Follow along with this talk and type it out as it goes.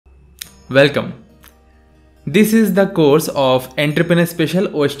Welcome. This is the course of Entrepreneur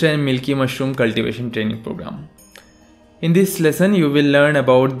Special Oyster and Milky Mushroom Cultivation Training Program. In this lesson, you will learn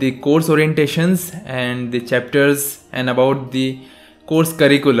about the course orientations and the chapters and about the course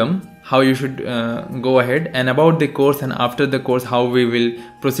curriculum, how you should go ahead, and about the course, and after the course how we will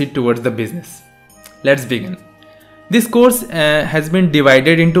proceed towards the business. Let's begin. This course has been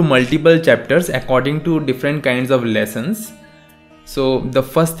divided into multiple chapters according to different kinds of lessons. So the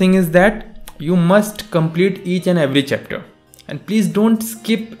first thing is that you must complete each and every chapter, and please don't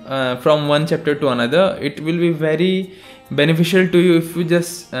skip from one chapter to another. It will be very beneficial to you if you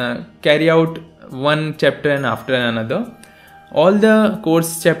just carry out one chapter and after another. All the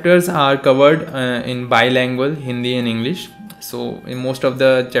course chapters are covered in bilingual Hindi and English. So in most of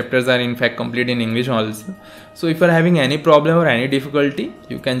the chapters are in fact complete in English also. So if you are having any problem or any difficulty,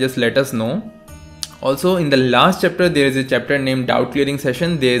 you can just let us know. Also, in the last chapter, there is a chapter named doubt clearing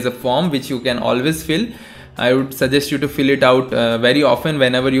session. There is a form which you can always fill. I would suggest you to fill it out very often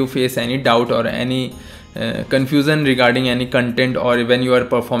whenever you face any doubt or any confusion regarding any content, or when you are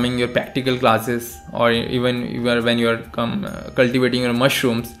performing your practical classes, or even when you are cultivating your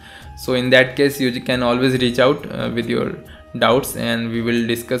mushrooms. So in that case, you can always reach out with your doubts, and we will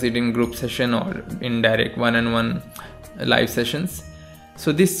discuss it in group session or in direct one-on-one live sessions.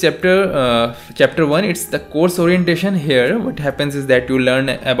 So this chapter 1, it's the course orientation. Here what happens is that you learn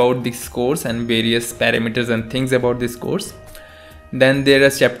about this course and various parameters and things about this course. Then there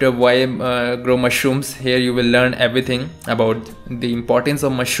is chapter why grow mushrooms. Here you will learn everything about the importance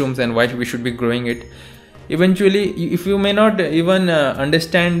of mushrooms and why we should be growing it. Eventually, if you may not even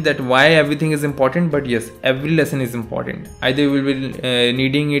understand that why everything is important, but yes, every lesson is important. Either you will be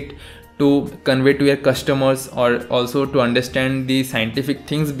needing it to convey to your customers, or also to understand the scientific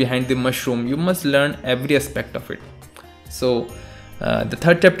things behind the mushroom. You must learn every aspect of it. So the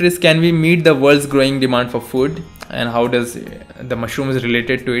third chapter is, can we meet the world's growing demand for food, and how does the mushroom is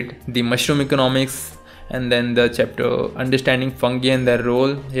related to it, the mushroom economics. And then the chapter understanding fungi and their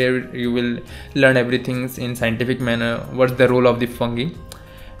role. Here you will learn everything in scientific manner, what's the role of the fungi.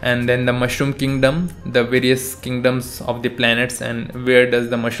 And then the mushroom kingdom, the various kingdoms of the planets, and where does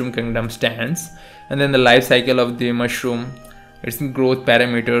the mushroom kingdom stands. And then the life cycle of the mushroom, its growth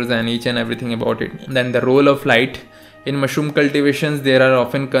parameters, and each and everything about it. And then the role of light in mushroom cultivations. There are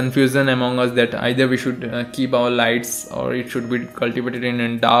often confusion among us that either we should keep our lights, or it should be cultivated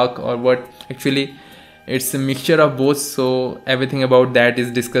in dark, or what. Actually it's a mixture of both. So everything about that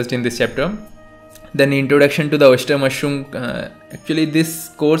is discussed in this chapter. Then introduction to the oyster mushroom. Actually this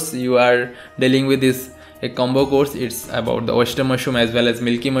course you are dealing with is a combo course. It's about the oyster mushroom as well as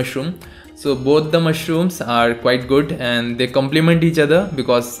milky mushroom. So both the mushrooms are quite good and they complement each other,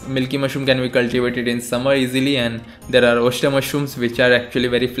 because milky mushroom can be cultivated in summer easily, and there are oyster mushrooms which are actually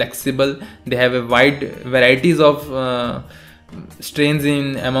very flexible. They have a wide varieties of strains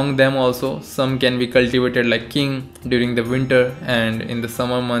in among them also. Some can be cultivated like king during the winter, and in the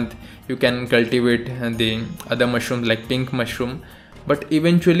summer month you can cultivate the other mushrooms like pink mushroom. But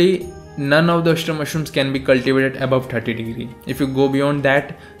eventually none of the oyster mushrooms can be cultivated above 30 degrees. If you go beyond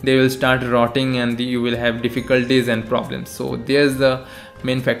that, they will start rotting and you will have difficulties and problems. So there's the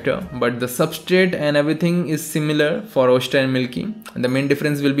main factor, but the substrate and everything is similar for oyster and milky. The main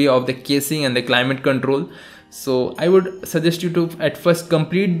difference will be of the casing and the climate control. So I would suggest you to at first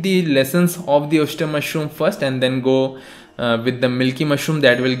complete the lessons of the oyster mushroom first, and then go with the milky mushroom.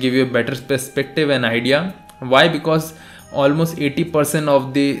 That will give you a better perspective and idea. Why? Because almost 80%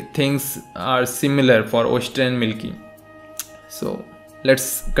 of the things are similar for oyster and milky. So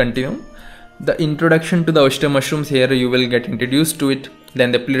let's continue. The introduction to the oyster mushrooms. Here you will get introduced to it.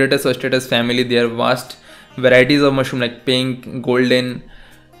 Then the Pleurotus oystratus family. There are vast varieties of mushroom like pink, golden,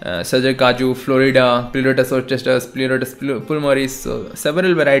 Sajar Kaju, Florida, Pleurotus oystratus, Pleurotus pulmoris. So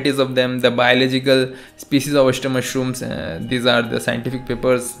several varieties of them. The biological species of oyster mushrooms, these are the scientific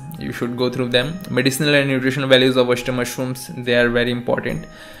papers, you should go through them. Medicinal and nutritional values of oyster mushrooms, they are very important.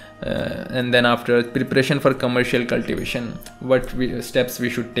 And then after, preparation for commercial cultivation, what steps we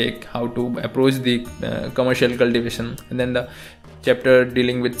should take, how to approach the commercial cultivation. And then the chapter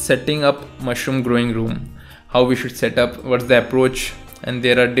dealing with setting up mushroom growing room, how we should set up, what's the approach. And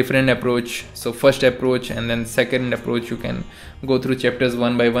there are different approach. So first approach and then second approach, you can go through chapters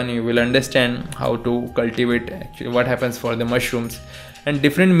one by one. You will understand how to cultivate, actually what happens for the mushrooms. And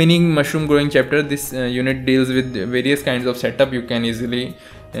different mini mushroom growing chapter. This unit deals with various kinds of setup you can easily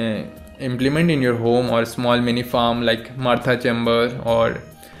implement in your home or small mini farm, like Martha chamber or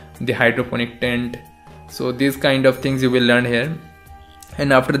the hydroponic tent. So these kind of things you will learn here.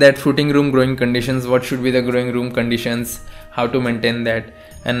 And after that, fruiting room growing conditions. What should be the growing room conditions, how to maintain that.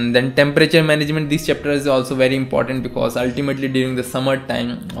 And then temperature management, this chapter is also very important because ultimately during the summer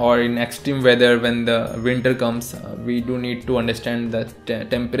time or in extreme weather when the winter comes, we do need to understand the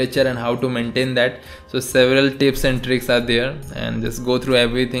temperature and how to maintain that. So several tips and tricks are there, and just go through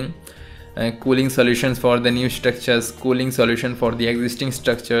everything. Cooling solutions for the new structures, cooling solution for the existing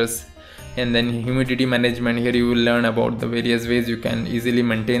structures, and then humidity management. Here you will learn about the various ways you can easily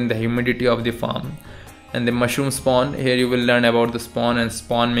maintain the humidity of the farm. And the mushroom spawn, here you will learn about the spawn and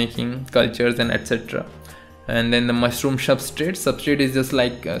spawn making cultures and etc. And then the mushroom substrate is just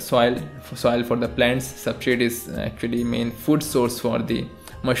like soil for the plants. Substrate is actually main food source for the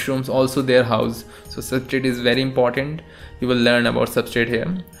mushrooms, also their house. So substrate is very important. You will learn about substrate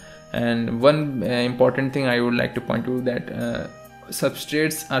here. And one important thing I would like to point to that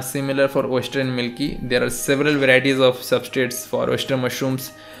substrates are similar for oyster and milky. There are several varieties of substrates for oyster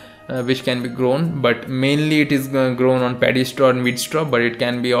mushrooms which can be grown, but mainly it is grown on paddy straw and wheat straw, but it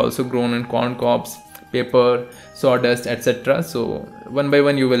can be also grown in corn cobs, paper, sawdust, etc. So one by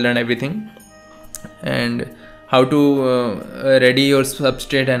one you will learn everything and how to ready your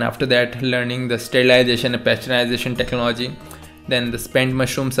substrate, and after that learning the sterilization and pasteurization technology. Then the spent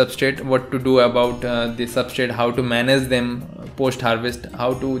mushroom substrate, what to do about the substrate, how to manage them post harvest,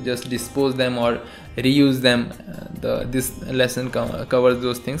 how to just dispose them or reuse them. This lesson covers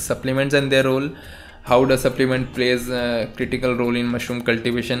those things. Supplements and their role, how the supplement plays a critical role in mushroom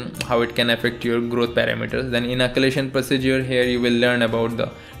cultivation, how it can affect your growth parameters. Then inoculation procedure, here you will learn about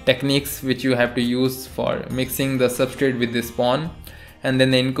the techniques which you have to use for mixing the substrate with the spawn. And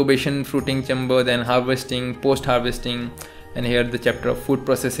then the incubation, fruiting chamber, then harvesting, post harvesting. And here the chapter of food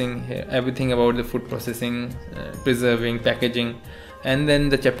processing, here everything about the food processing, preserving, packaging. And then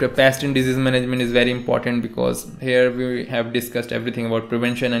the chapter pest and disease management is very important because here we have discussed everything about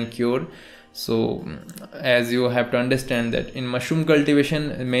prevention and cure. So as you have to understand that in mushroom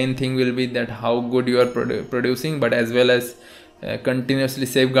cultivation, the main thing will be that how good you are producing, but as well as continuously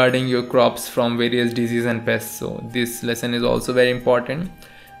safeguarding your crops from various disease and pests. So this lesson is also very important.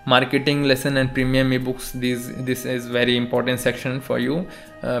 Marketing lesson and premium ebooks, this is very important section for you.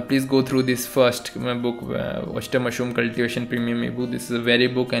 Please go through this first book, oyster mushroom cultivation premium ebook. This is a very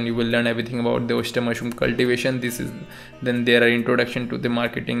book and you will learn everything about the oyster mushroom cultivation. Then there are introduction to the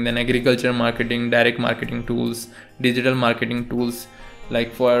marketing, then agriculture marketing, direct marketing tools, digital marketing tools.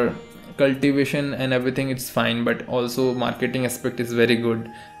 Like for cultivation and everything it's fine, but also marketing aspect is very good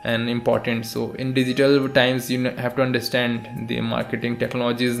and important. So in digital times you have to understand the marketing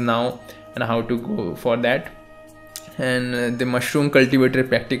technologies now and how to go for that. And the mushroom cultivator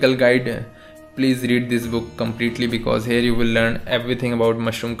practical guide, please read this book completely because here you will learn everything about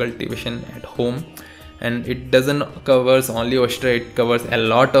mushroom cultivation at home. And it doesn't covers only oyster, it covers a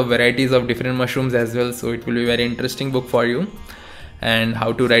lot of varieties of different mushrooms as well, so it will be a very interesting book for you. And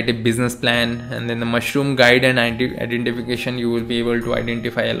how to write a business plan. And then the mushroom guide and identification, you will be able to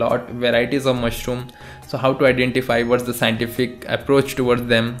identify a lot varieties of mushroom. So how to identify, what's the scientific approach towards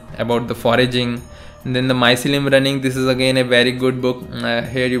them, about the foraging. And then the mycelium running, this is again a very good book.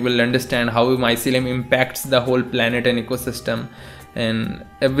 Here you will understand how mycelium impacts the whole planet and ecosystem and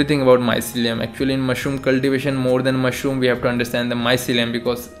everything about mycelium. Actually in mushroom cultivation, more than mushroom, we have to understand the mycelium,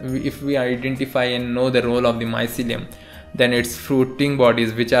 because if we identify and know the role of the mycelium, then its fruiting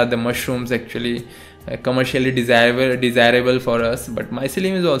bodies, which are the mushrooms, actually commercially desirable for us. But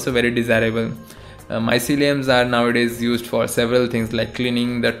mycelium is also very desirable. Myceliums are nowadays used for several things like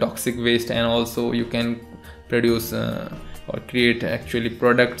cleaning the toxic waste, and also you can produce or create actually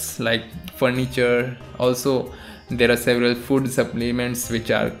products like furniture. Also there are several food supplements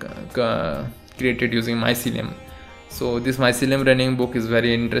which are created using mycelium. So this mycelium running book is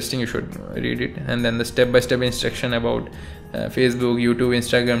very interesting, you should read it. And then the step-by-step instruction about Facebook, YouTube,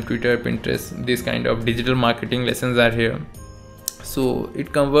 Instagram, Twitter, Pinterest, these kind of digital marketing lessons are here. So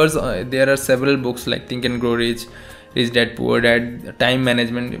it covers, there are several books like Think and Grow Rich, Rich Dad Poor Dad, time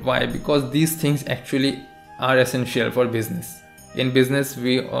management. Why? Because these things actually are essential for business. In business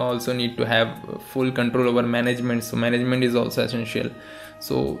we also need to have full control over management, so management is also essential.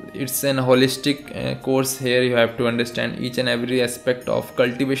 So it's an holistic course. Here you have to understand each and every aspect of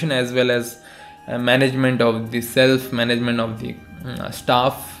cultivation, as well as management of the self, management of the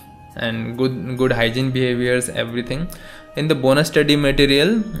staff, and good hygiene behaviors, everything. In the bonus study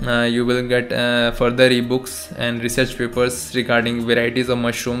material, you will get further ebooks and research papers regarding varieties of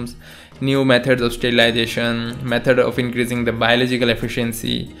mushrooms, new methods of sterilization, method of increasing the biological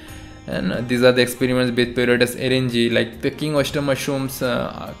efficiency. And these are the experiments with Pyrotus eryngii, like the king oyster mushrooms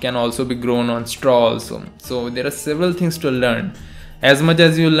can also be grown on straw also. So there are several things to learn. As much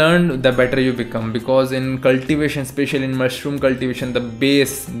as you learn, the better you become, because in cultivation, especially in mushroom cultivation,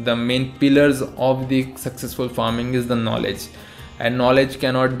 the main pillars of the successful farming is the knowledge. And knowledge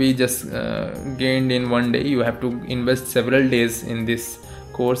cannot be just gained in one day. You have to invest several days in this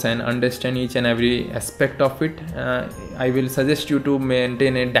course and understand each and every aspect of it. I will suggest you to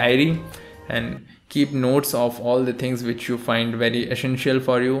maintain a diary and keep notes of all the things which you find very essential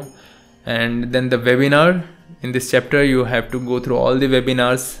for you. And then the webinar. In this chapter you have to go through all the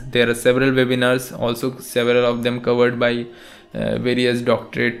webinars. There are several webinars, also several of them covered by various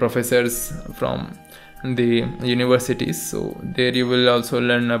doctorate professors from the universities. So there you will also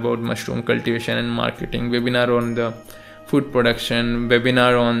learn about mushroom cultivation and marketing, webinar on the food production,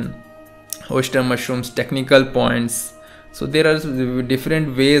 webinar on oyster mushrooms technical points. So there are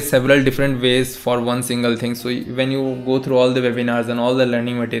different ways, several different ways for one single thing. So when you go through all the webinars and all the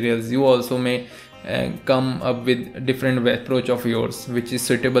learning materials, you also may come up with different approach of yours which is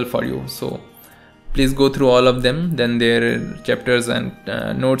suitable for you. So please go through all of them. Then there are chapters and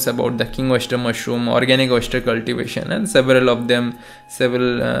notes about the king oyster mushroom, organic oyster cultivation, and several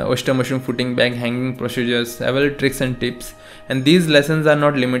oyster mushroom footing bag hanging procedures, several tricks and tips. And these lessons are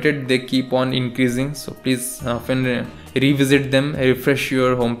not limited, they keep on increasing. So please often revisit them, refresh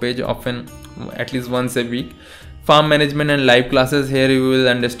your homepage often, at least once a week. Farm management and live classes. Here you will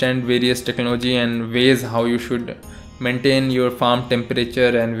understand various technology and ways how you should maintain your farm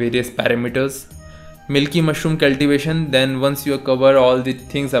temperature and various parameters. Milky mushroom cultivation. Then once you cover all the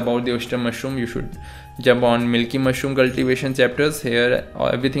things about the oyster mushroom, you should jump on milky mushroom cultivation chapters. Here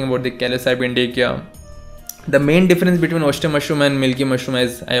everything about the Calocybe indica. The main difference between oyster mushroom and milky mushroom,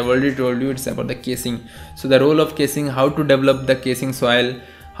 as I have already told you, it's about the casing. So the role of casing, how to develop the casing soil,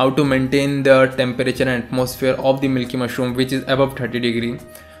 how to maintain the temperature and atmosphere of the milky mushroom, which is above 30 degree.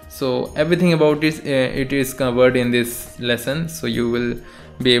 So everything about it is covered in this lesson. So you will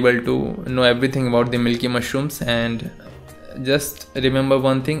be able to know everything about the milky mushrooms. And just remember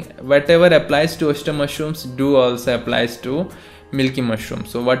one thing, whatever applies to oyster mushrooms do also applies to milky mushrooms.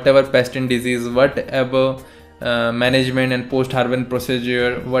 So whatever pest and disease, whatever management and post-harvest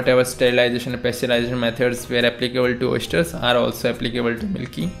procedure, whatever sterilization and pasteurization methods were applicable to oysters are also applicable to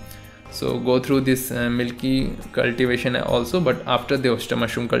milky. So go through this milky cultivation also, but after the oyster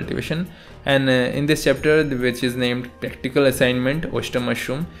mushroom cultivation. And in this chapter, which is named practical assignment oyster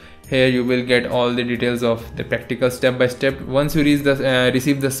mushroom, here you will get all the details of the practical step by step. Once you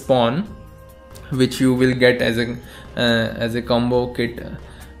receive the spawn, which you will get as a combo kit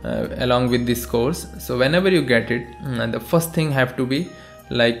along with this course. So whenever you get it, the first thing have to be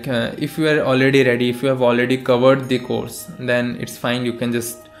like if you are already ready, if you have already covered the course, then it's fine, you can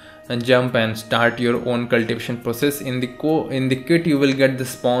just jump and start your own cultivation process. In the kit you will get the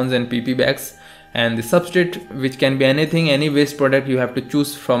spawns and PP bags and the substrate, which can be anything, any waste product you have to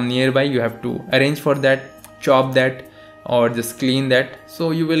choose from nearby. You have to arrange for that, chop that, or just clean that.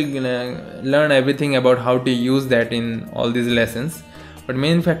 So you will learn everything about how to use that in all these lessons. But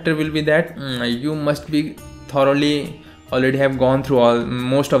main factor will be that you must be thoroughly already have gone through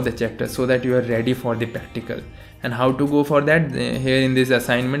most of the chapters, so that you are ready for the practical. And how to go for that, here in this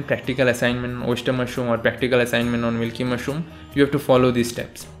assignment, practical assignment on oyster mushroom or practical assignment on milky mushroom, you have to follow these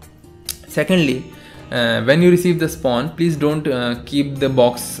steps. Secondly, when you receive the spawn, please don't keep the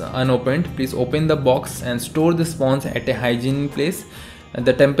box unopened. Please open the box and store the spawns at a hygienic place.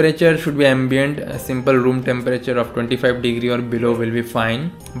 The temperature should be ambient. A simple room temperature of 25 degree or below will be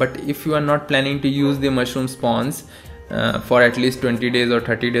fine. But if you are not planning to use the mushroom spawns for at least 20 days or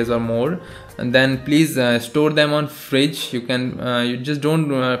 30 days or more, and then please store them on fridge. You can you just don't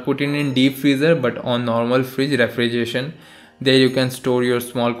put it in deep freezer, but on normal fridge refrigeration. There you can store your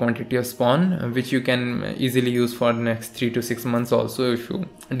small quantity of spawn, which you can easily use for the next 3 to 6 months also if you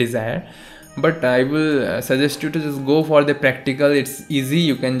desire. But I will suggest you to just go for the practical. It's easy.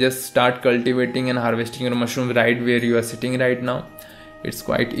 You can just start cultivating and harvesting your mushrooms right where you are sitting right now. It's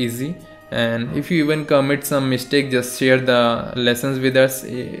quite easy. And if you even commit some mistake, just share the lessons with us.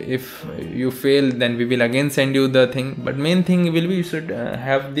 If you fail, then we will again send you the thing. But main thing will be you should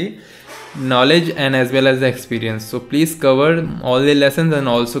have the knowledge and as well as the experience. So please cover all the lessons and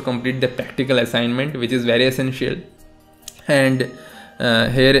also complete the practical assignment, which is very essential. And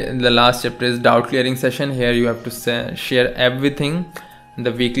here the last chapter is doubt clearing session. Here you have to share everything.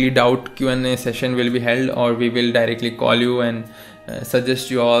 The weekly doubt Q&A session will be held, or we will directly call you and suggest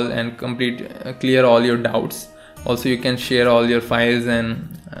you all and clear all your doubts. Also you can share all your files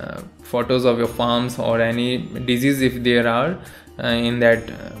and photos of your farms or any disease if there are in that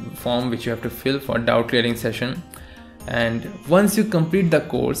form which you have to fill for doubt clearing session. And once you complete the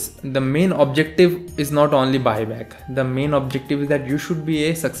course, the main objective is not only buyback. The main objective is that you should be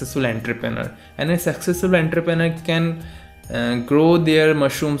a successful entrepreneur, and a successful entrepreneur can grow their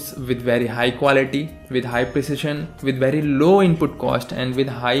mushrooms with very high quality, with high precision, with very low input cost, and with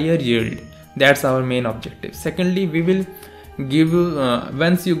higher yield. That's our main objective. Secondly, we will give you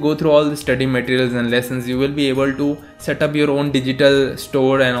once you go through all the study materials and lessons, you will be able to set up your own digital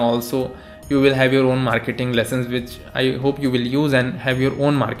store, and also you will have your own marketing lessons, which I hope you will use and have your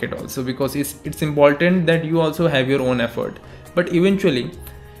own market also, because it's important that you also have your own effort. But eventually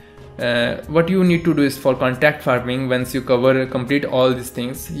what you need to do is, for contract farming, once you complete all these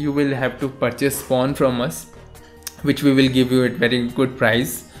things, you will have to purchase spawn from us, which we will give you at very good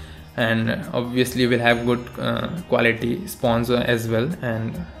price, and obviously will have good quality spawns as well.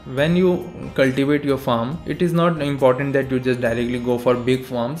 And when you cultivate your farm, it is not important that you just directly go for big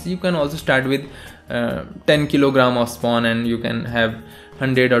farms. You can also start with 10 kilogram of spawn, and you can have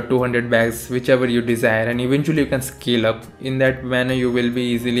 100 or 200 bags, whichever you desire, and eventually you can scale up. In that manner you will be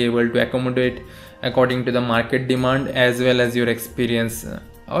easily able to accommodate according to the market demand as well as your experience,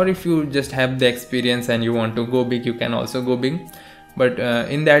 or if you just have the experience and you want to go big, you can also go big. But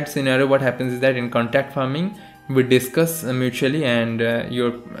in that scenario, what happens is that in contract farming we discuss mutually, and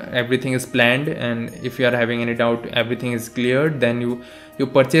everything is planned, and if you are having any doubt, everything is cleared, then you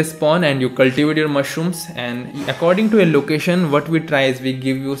purchase spawn and you cultivate your mushrooms. And according to a location, what we try is we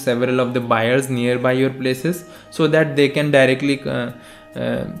give you several of the buyers nearby your places, so that they can directly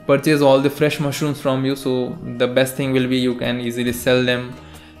purchase all the fresh mushrooms from you. So the best thing will be you can easily sell them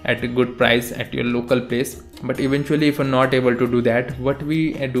at a good price at your local place. But eventually, if you're not able to do that, what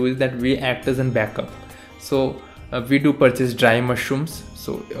we do is that we act as a backup. So we do purchase dry mushrooms.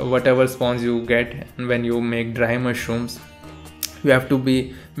 So whatever spawns you get, and when you make dry mushrooms, you have to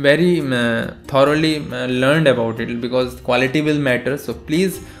be very thoroughly learned about it, because quality will matter. So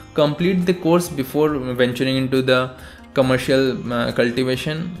please complete the course before venturing into the commercial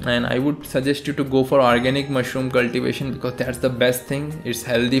cultivation. And I would suggest you to go for organic mushroom cultivation, because that's the best thing. It's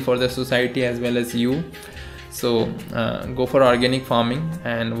healthy for the society as well as you. So go for organic farming,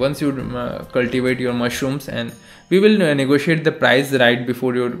 and once you cultivate your mushrooms, and we will negotiate the price right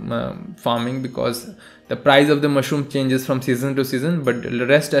before your farming, because the price of the mushroom changes from season to season. But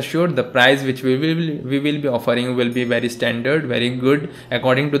rest assured, the price which we will be offering will be very standard, very good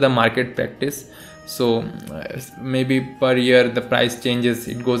according to the market practice. So maybe per year the price changes,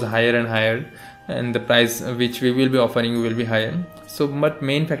 it goes higher and higher, and the price which we will be offering will be higher. So but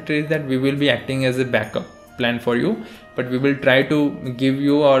main factor is that we will be acting as a backup plan for you, but we will try to give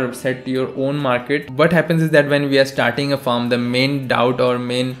you or set your own market. What happens is that when we are starting a farm, the main doubt or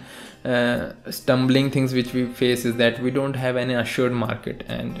main stumbling things which we face is that we don't have any assured market,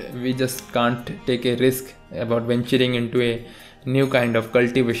 and we just can't take a risk about venturing into a new kind of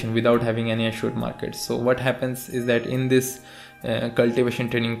cultivation without having any assured market. So what happens is that in this cultivation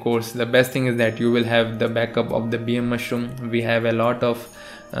training course, the best thing is that you will have the backup of the BM mushroom. We have a lot of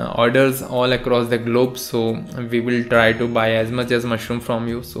orders all across the globe, so we will try to buy as much as mushroom from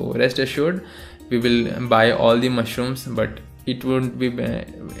you. So rest assured, we will buy all the mushrooms, but it won't be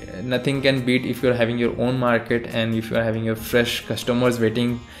nothing can beat if you're having your own market, and if you're having your fresh customers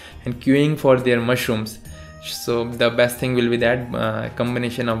waiting and queuing for their mushrooms. So the best thing will be that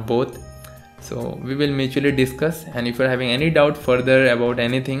combination of both. So we will mutually discuss, and if you're having any doubt further about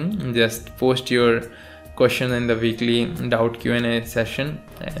anything, just post your question in the weekly doubt Q&A session,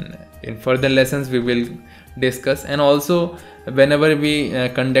 and in further lessons we will discuss. And also whenever we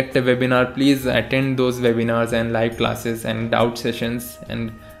conduct a webinar, please attend those webinars and live classes and doubt sessions,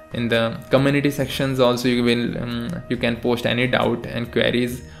 and in the community sections also you can post any doubt and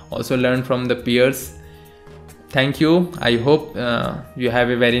queries, also learn from the peers. Thank you. I hope you have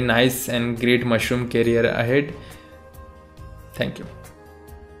a very nice and great mushroom career ahead. Thank you.